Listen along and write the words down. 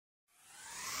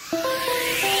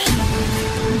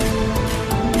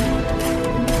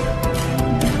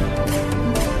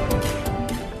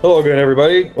Hello again,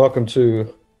 everybody. Welcome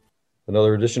to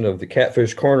another edition of the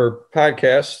Catfish Corner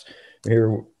podcast.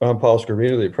 I'm Paul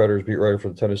Scarvino, the Predators beat writer for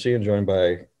the Tennessee, and joined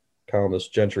by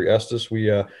columnist Gentry Estes.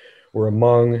 We were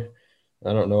among,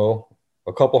 I don't know,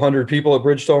 a couple hundred people at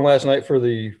Bridgestone last night for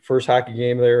the first hockey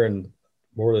game there in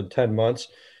more than 10 months.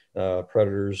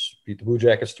 Predators beat the Blue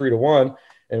Jackets 3-1.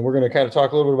 And we're going to kind of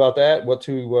talk a little bit about that, what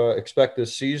to expect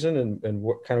this season, and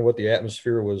what the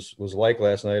atmosphere was like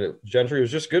last night at Gentry. It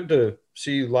was just good to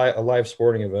see a live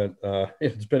sporting event.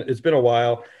 It's been a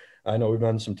while. I know we've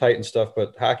done some Titan stuff,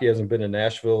 but hockey hasn't been in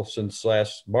Nashville since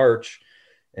last March.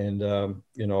 And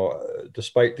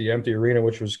despite the empty arena,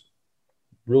 which was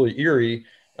really eerie,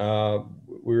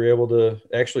 we were able to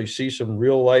actually see some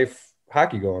real life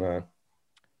hockey going on.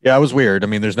 Yeah, it was weird. I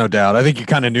mean, there's no doubt. I think you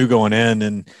kind of knew going in,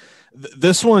 and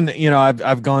this one,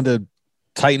 I've gone to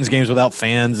Titans games without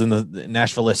fans and the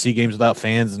Nashville SC games without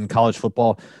fans in college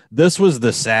football. This was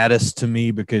the saddest to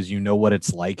me because you know what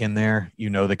it's like in there. You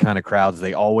know the kind of crowds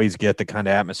they always get, the kind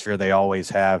of atmosphere they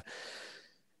always have.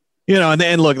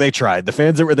 And look, they tried. The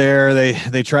fans that were there,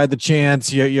 they tried the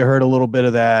chants. You heard a little bit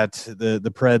of that.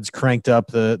 The Preds cranked up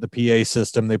the PA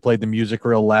system. They played the music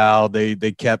real loud.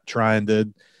 They kept trying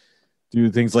to do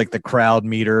things like the crowd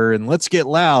meter and let's get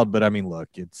loud. But I mean, look,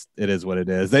 it is what it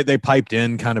is. They piped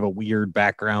in kind of a weird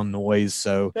background noise.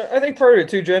 So I think part of it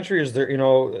too, Gentry, is they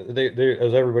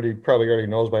as everybody probably already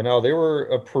knows by now, they were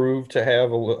approved to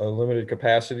have a limited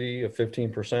capacity of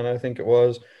 15%, I think it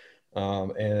was.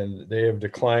 And they have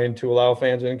declined to allow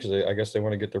fans in because I guess they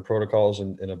want to get their protocols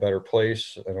in a better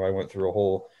place. I know I went through a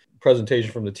whole presentation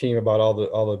from the team about all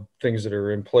the things that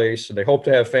are in place, and they hope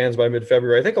to have fans by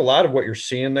mid-February. I think a lot of what you're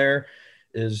seeing there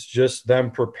is just them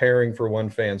preparing for when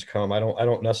fans come. I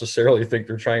don't necessarily think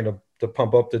they're trying to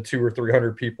pump up to 200 or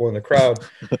 300 people in the crowd,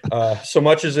 so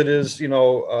much as it is,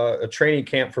 a training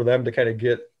camp for them to kind of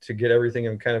get everything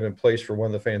in place for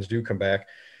when the fans do come back.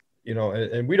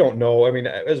 And we don't know. I mean,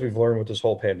 as we've learned with this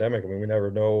whole pandemic, I mean, we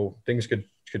never know. Things could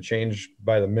change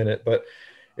by the minute. But,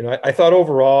 I thought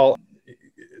overall,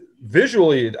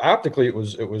 visually, optically, it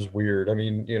was weird. I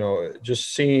mean,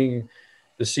 just seeing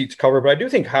the seats covered. But I do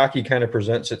think hockey kind of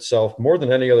presents itself more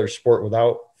than any other sport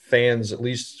without fans, at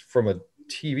least from a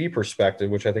TV perspective,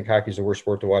 which I think hockey is the worst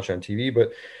sport to watch on TV.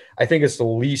 But I think it's the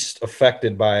least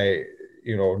affected by,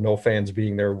 no fans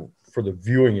being there for the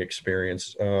viewing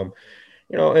experience. And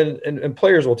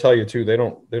players will tell you too, they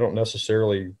don't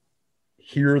necessarily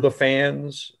hear the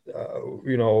fans,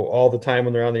 all the time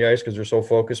when they're on the ice because they're so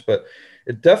focused. But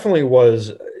it definitely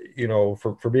was,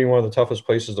 for being one of the toughest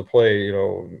places to play,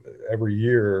 every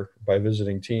year by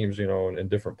visiting teams, in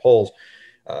different polls.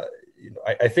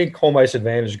 I think home ice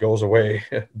advantage goes away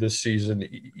this season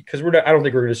because I don't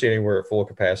think we're going to see anywhere at full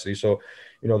capacity. So,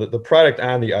 the product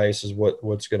on the ice is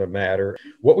what's going to matter.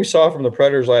 What we saw from the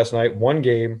Predators last night, one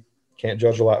game, can't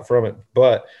judge a lot from it,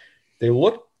 but there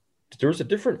was a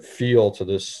different feel to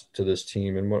this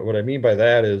team. And what I mean by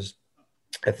that is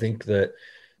I think that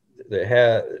they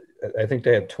had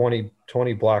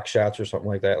 20 block shots or something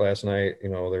like that last night. They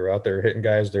were out there hitting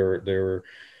guys. They were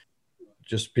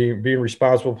just being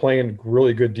responsible, playing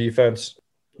really good defense,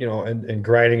 and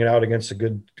grinding it out against a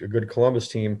good Columbus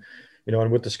team.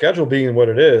 And with the schedule being what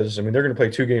it is, I mean, they're going to play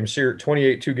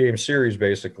 28 2-game series,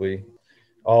 basically,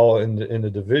 all in the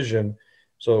division.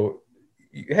 So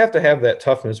you have to have that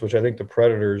toughness, which I think the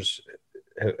Predators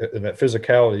and that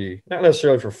physicality, not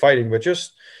necessarily for fighting, but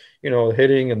just,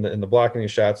 hitting and the blocking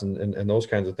of shots and those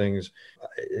kinds of things.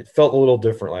 It felt a little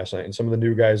different last night. And some of the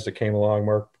new guys that came along,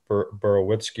 Mark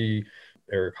Borowitzki,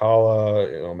 Eric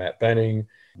Halla, Matt Benning,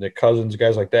 Nick Cousins,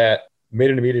 guys like that, made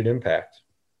an immediate impact.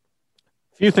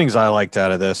 A few things I liked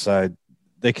out of this.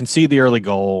 They concede the early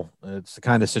goal. It's the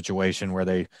kind of situation where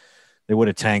they would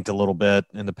have tanked a little bit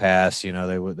in the past.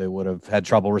 They would have had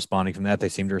trouble responding from that. They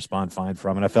seemed to respond fine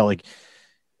from it. I felt like,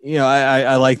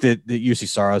 I like that UC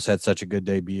Saros had such a good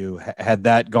debut. Had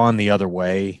that gone the other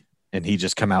way and he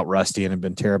just come out rusty and had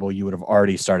been terrible, you would have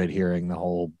already started hearing the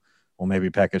whole, well, maybe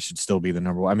Pekka should still be the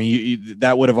number one. I mean,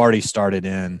 that would have already started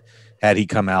in had he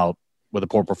come out with a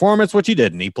poor performance, which he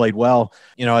didn't. He played well.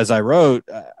 As I wrote,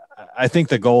 I think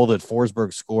the goal that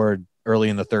Forsberg scored early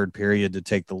in the third period to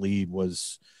take the lead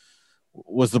was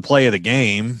the play of the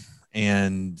game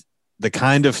and the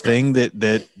kind of thing that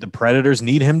the Predators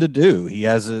need him to do. He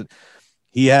has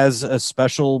a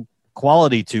special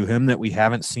quality to him that we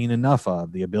haven't seen enough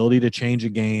of, the ability to change a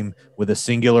game with a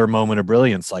singular moment of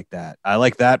brilliance like that. I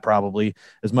like that probably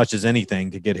as much as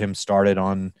anything to get him started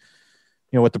on,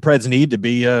 what the Preds need to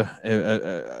be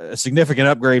a significant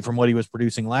upgrade from what he was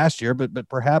producing last year, but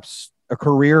perhaps a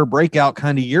career breakout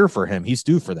kind of year for him. He's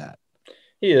due for that.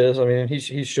 He is. I mean,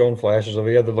 he's shown flashes of.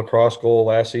 He had the lacrosse goal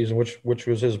last season, which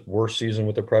was his worst season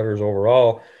with the Predators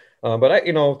overall. But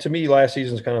to me, last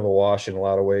season's kind of a wash in a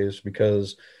lot of ways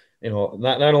because,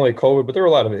 not only COVID, but there were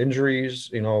a lot of injuries.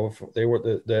 They were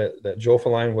that Joe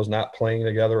Feline was not playing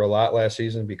together a lot last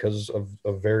season because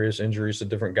of various injuries to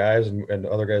different guys and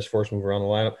other guys forced to move around the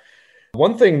lineup.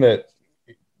 One thing that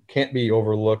can't be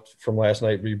overlooked from last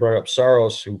night. We brought up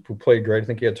Saros, who played great. I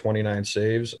think he had 29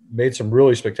 saves, made some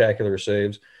really spectacular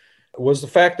saves. Was the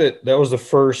fact that was the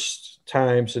first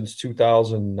time since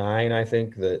 2009, I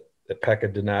think, that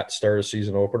Pekka did not start a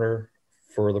season opener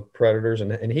for the Predators.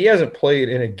 And he hasn't played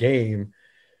in a game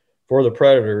for the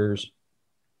Predators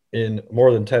in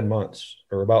more than 10 months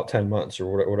or about 10 months or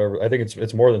whatever. I think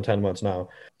it's more than 10 months now.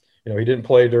 He didn't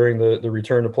play during the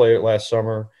return to play last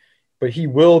summer. But he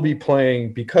will be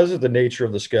playing because of the nature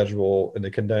of the schedule and the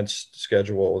condensed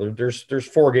schedule. There's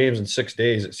 4 games in 6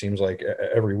 days, it seems like,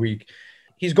 every week.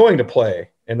 He's going to play,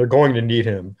 and they're going to need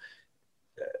him.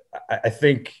 I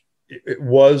think it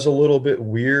was a little bit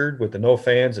weird with the no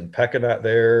fans and Pekka not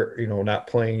there, not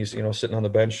playing. He's, sitting on the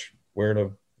bench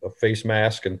wearing a face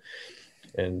mask.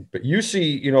 But you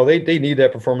see, they need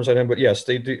that performance on him. But, yes,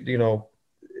 they do,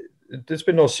 it's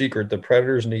been no secret. The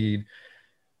Predators need –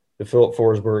 the Philip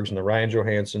Forsbergs and the Ryan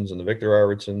Johanssons and the Victor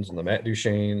Arvidssons and the Matt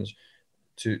Duchenes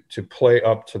to play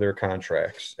up to their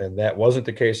contracts. And that wasn't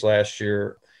the case last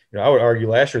year. I would argue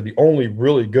last year, the only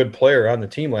really good player on the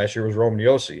team last year was Roman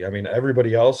Josi. I mean,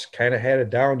 everybody else kind of had a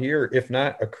down year, if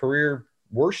not a career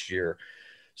worst year.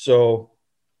 So,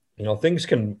 things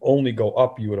can only go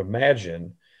up, you would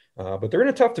imagine. But they're in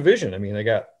a tough division. I mean, they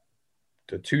got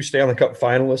the 2 Stanley Cup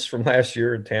finalists from last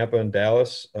year in Tampa and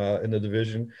Dallas in the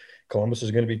division. Columbus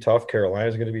is going to be tough. Carolina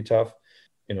is going to be tough.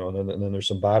 And then there's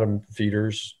some bottom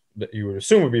feeders that you would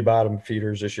assume would be bottom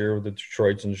feeders this year with the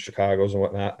Detroits and Chicagos and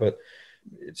whatnot. But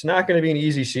it's not going to be an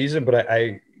easy season. But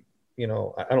I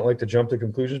don't like to jump to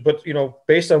conclusions. But,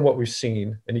 based on what we've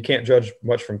seen, and you can't judge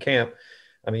much from camp,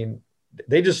 I mean,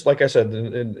 they just, like I said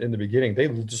in the beginning,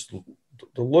 the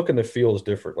look and the feel is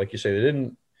different. Like you say,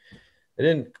 they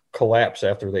didn't collapse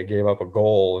after they gave up a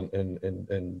goal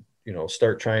and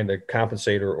start trying to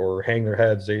compensate or hang their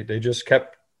heads. They just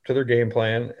kept to their game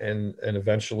plan and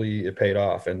eventually it paid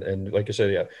off. And like I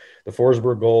said, yeah, the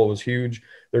Forsberg goal was huge.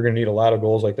 They're going to need a lot of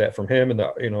goals like that from him and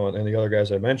the other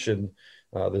guys I mentioned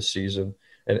this season.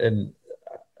 And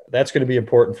that's going to be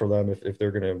important for them if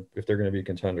they're going to be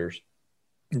contenders.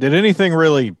 Did anything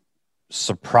really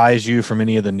surprise you from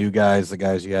any of the new guys, the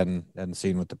guys you hadn't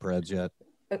seen with the Preds yet?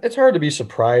 It's hard to be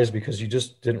surprised because you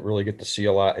just didn't really get to see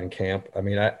a lot in camp. I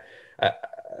mean, I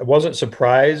wasn't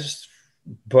surprised,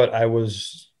 but I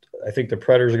think the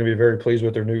Predators are going to be very pleased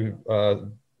with their new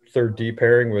third D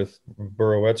pairing with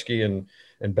Borowiecki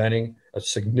and Benning, a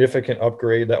significant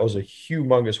upgrade. That was a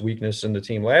humongous weakness in the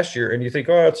team last year. And you think,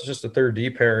 oh, it's just a third D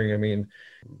pairing. I mean,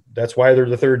 that's why they're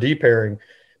the third D pairing,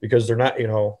 because they're not,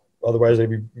 otherwise they'd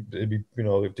be,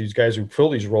 these guys who fill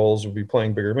these roles would be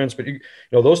playing bigger minutes. But,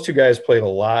 those 2 guys played a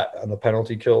lot on the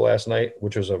penalty kill last night,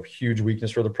 which was a huge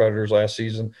weakness for the Predators last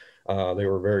season. They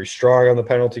were very strong on the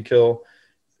penalty kill.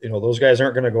 Those guys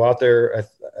aren't going to go out there.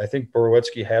 I think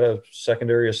Borowiecki had a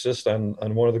secondary assist on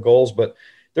one of the goals, but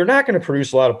they're not going to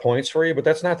produce a lot of points for you, but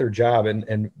that's not their job.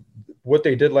 And what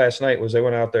they did last night was they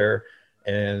went out there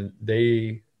and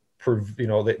they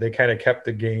kind of kept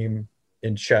the game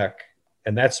in check.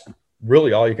 And that's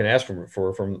really all you can ask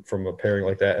from a pairing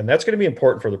like that. And that's going to be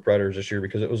important for the Predators this year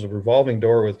because it was a revolving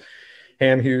door with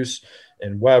Hamhuis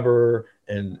and Weber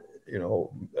and,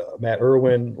 Matt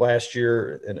Irwin last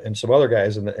year and some other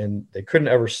guys. And they couldn't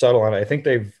ever settle on it. I think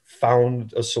they've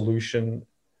found a solution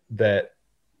that,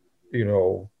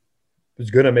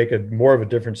 is going to make more of a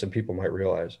difference than people might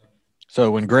realize.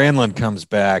 So when Granlund comes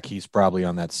back, he's probably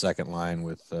on that second line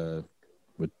with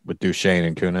Duchene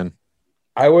and Kunin.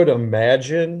 I would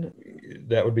imagine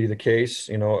that would be the case.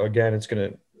 Again, it's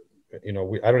going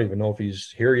to, I don't even know if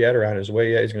he's here yet or on his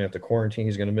way yet. He's going to have to quarantine.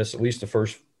 He's going to miss at least the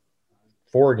first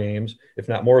 4 games, if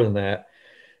not more than that.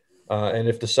 And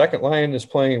if the second line is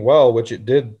playing well, which it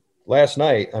did last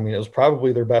night, I mean, it was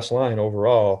probably their best line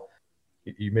overall.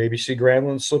 You maybe see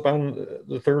Granlund slip on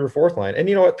the third or fourth line. And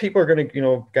you know what? People are going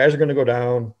to, guys are going to go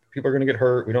down. People are going to get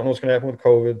hurt. We don't know what's going to happen with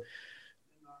COVID.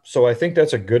 So I think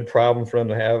that's a good problem for them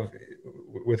to have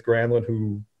with Granlund,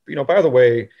 who, by the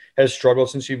way, has struggled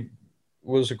since he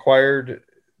was acquired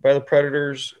by the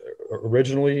Predators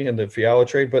originally in the Fiala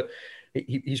trade. But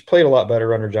he's played a lot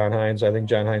better under John Hynes. I think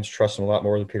John Hynes trusts him a lot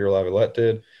more than Peter Laviolette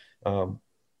did.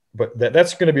 But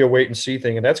that's going to be a wait and see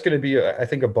thing. And that's going to be, I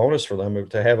think, a bonus for them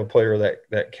to have a player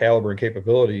that caliber and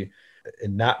capability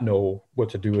and not know what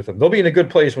to do with him. They'll be in a good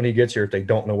place when he gets here if they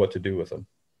don't know what to do with him.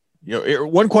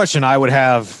 One question I would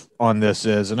have on this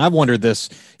is, and I've wondered this,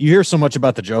 you hear so much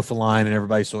about the Jofa line and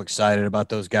everybody's so excited about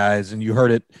those guys, and you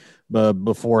heard it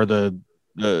before the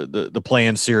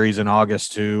play-in series in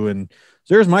August too. And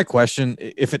so here's my question.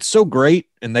 If it's so great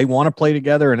and they want to play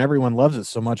together and everyone loves it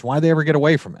so much, why they ever get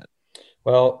away from it?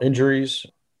 Well, injuries.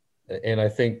 And I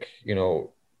think,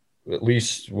 at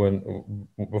least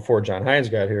before John Hines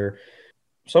got here,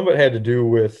 some of it had to do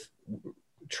with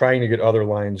trying to get other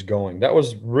lines going. That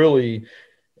was really,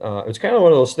 it's kind of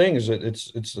one of those things that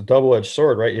it's a double-edged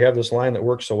sword, right? You have this line that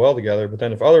works so well together, but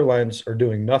then if other lines are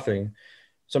doing nothing,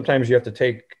 sometimes you have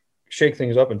to shake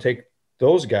things up and take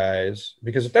those guys,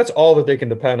 because if that's all that they can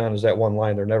depend on is that one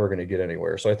line, they're never going to get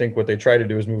anywhere. So I think what they try to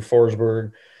do is move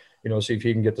Forsberg, see if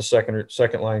he can get the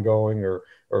second line going, or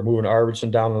moving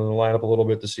Arvidsson down in the lineup a little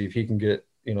bit to see if he can get,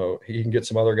 he can get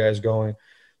some other guys going.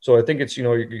 So I think it's,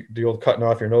 the old cutting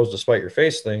off your nose to spite your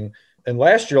face thing. And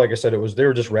last year, like I said, they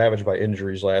were just ravaged by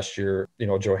injuries last year.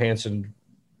 Johansson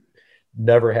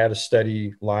never had a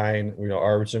steady line.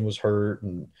 Arvidsson was hurt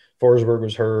and Forsberg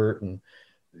was hurt, and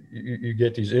you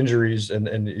get these injuries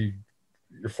and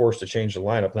you're forced to change the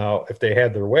lineup. Now, if they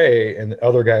had their way and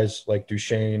other guys like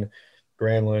Duchesne,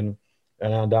 Granlund,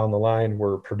 and on down the line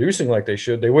were producing like they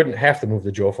should, they wouldn't have to move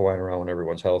the Jofa line around when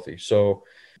everyone's healthy. So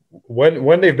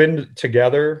when they've been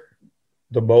together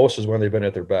the most is when they've been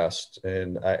at their best.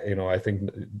 And I think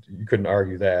you couldn't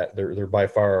argue that they're by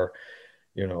far,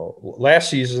 last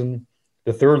season,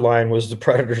 the third line was the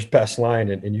Predators' best line.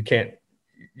 And you can't,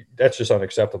 that's just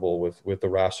unacceptable with the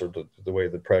roster, the way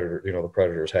the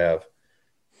Predators have.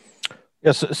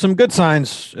 Yes. Some good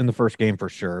signs in the first game for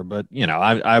sure. But,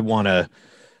 I want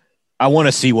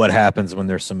to see what happens when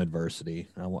there's some adversity.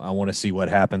 I want to see what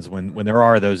happens when there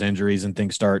are those injuries and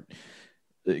things start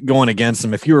going against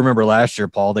them. If you remember last year,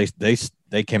 Paul,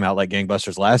 they came out like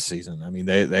gangbusters last season. I mean,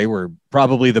 they were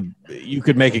probably you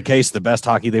could make a case the best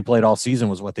hockey they played all season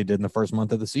was what they did in the first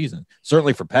month of the season.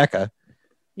 Certainly for Pekka.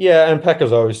 Yeah, and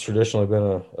Pekka's always traditionally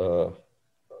been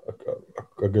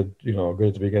a good, good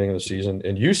at the beginning of the season,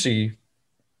 and UC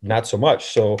not so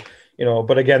much. So.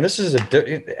 But again, this is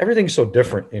everything's so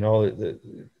different.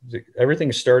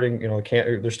 Everything's starting.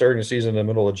 They're starting the season in the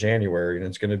middle of January, and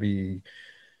it's going to be,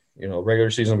 regular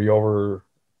season will be over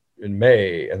in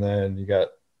May, and then you got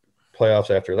playoffs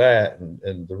after that,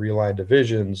 and the realigned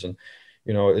divisions, and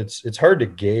it's hard to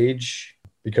gauge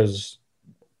because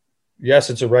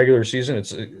yes, it's a regular season.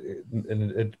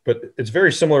 But it's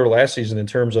very similar to last season in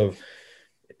terms of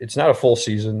it's not a full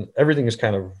season. Everything is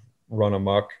kind of run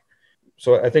amok.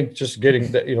 So I think just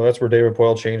getting that, that's where David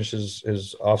Poile changed his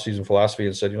offseason philosophy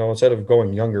and said, instead of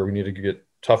going younger, we need to get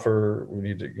tougher. We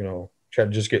need to, try to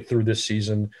just get through this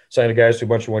season, sign the guys to a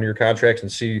bunch of one-year contracts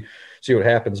and see what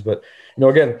happens. But,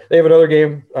 again, they have another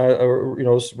game.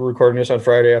 We're recording this on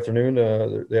Friday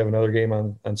afternoon. They have another game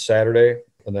on Saturday,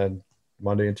 and then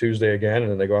Monday and Tuesday again.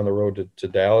 And then they go on the road to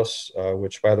Dallas,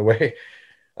 which, by the way,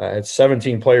 had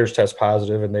 17 players test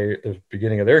positive, and the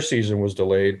beginning of their season was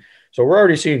delayed. So we're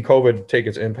already seeing COVID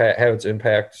have its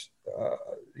impact,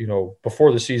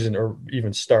 before the season or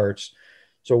even starts.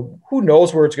 So who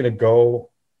knows where it's going to go?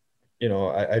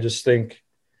 I just think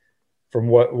from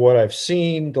what I've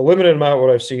seen, the limited amount of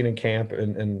what I've seen in camp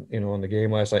and in the game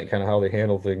last night, kind of how they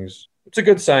handle things, it's a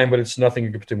good sign, but it's nothing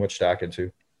you can put too much stock into.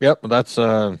 Yep, that's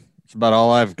about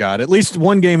all I've got. At least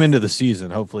one game into the season.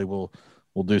 Hopefully, we'll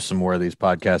do some more of these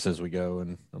podcasts as we go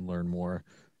and learn more.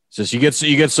 It's just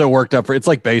you get so worked up for it's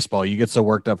like baseball. You get so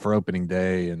worked up for opening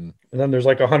day, and then there's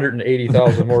like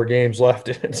 180,000 more games left.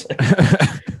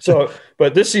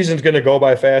 But this season's going to go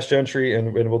by fast, Gentry,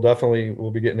 and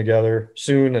we'll be getting together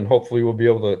soon, and hopefully we'll be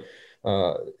able to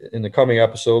in the coming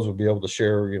episodes we'll be able to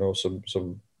share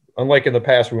some. Unlike in the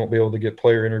past, we won't be able to get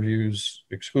player interviews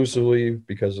exclusively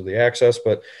because of the access,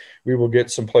 but we will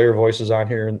get some player voices on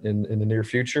here in the near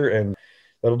future. And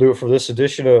that'll do it for this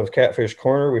edition of Catfish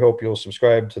Corner. We hope you'll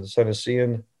subscribe to the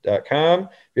Tennessean.com if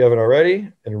you haven't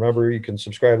already. And remember, you can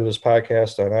subscribe to this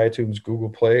podcast on iTunes, Google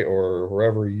Play, or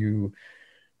wherever you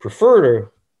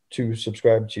prefer to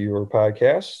subscribe to your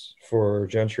podcasts. For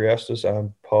Gentry Estes,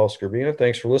 I'm Paul Scorbina.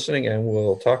 Thanks for listening, and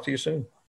we'll talk to you soon.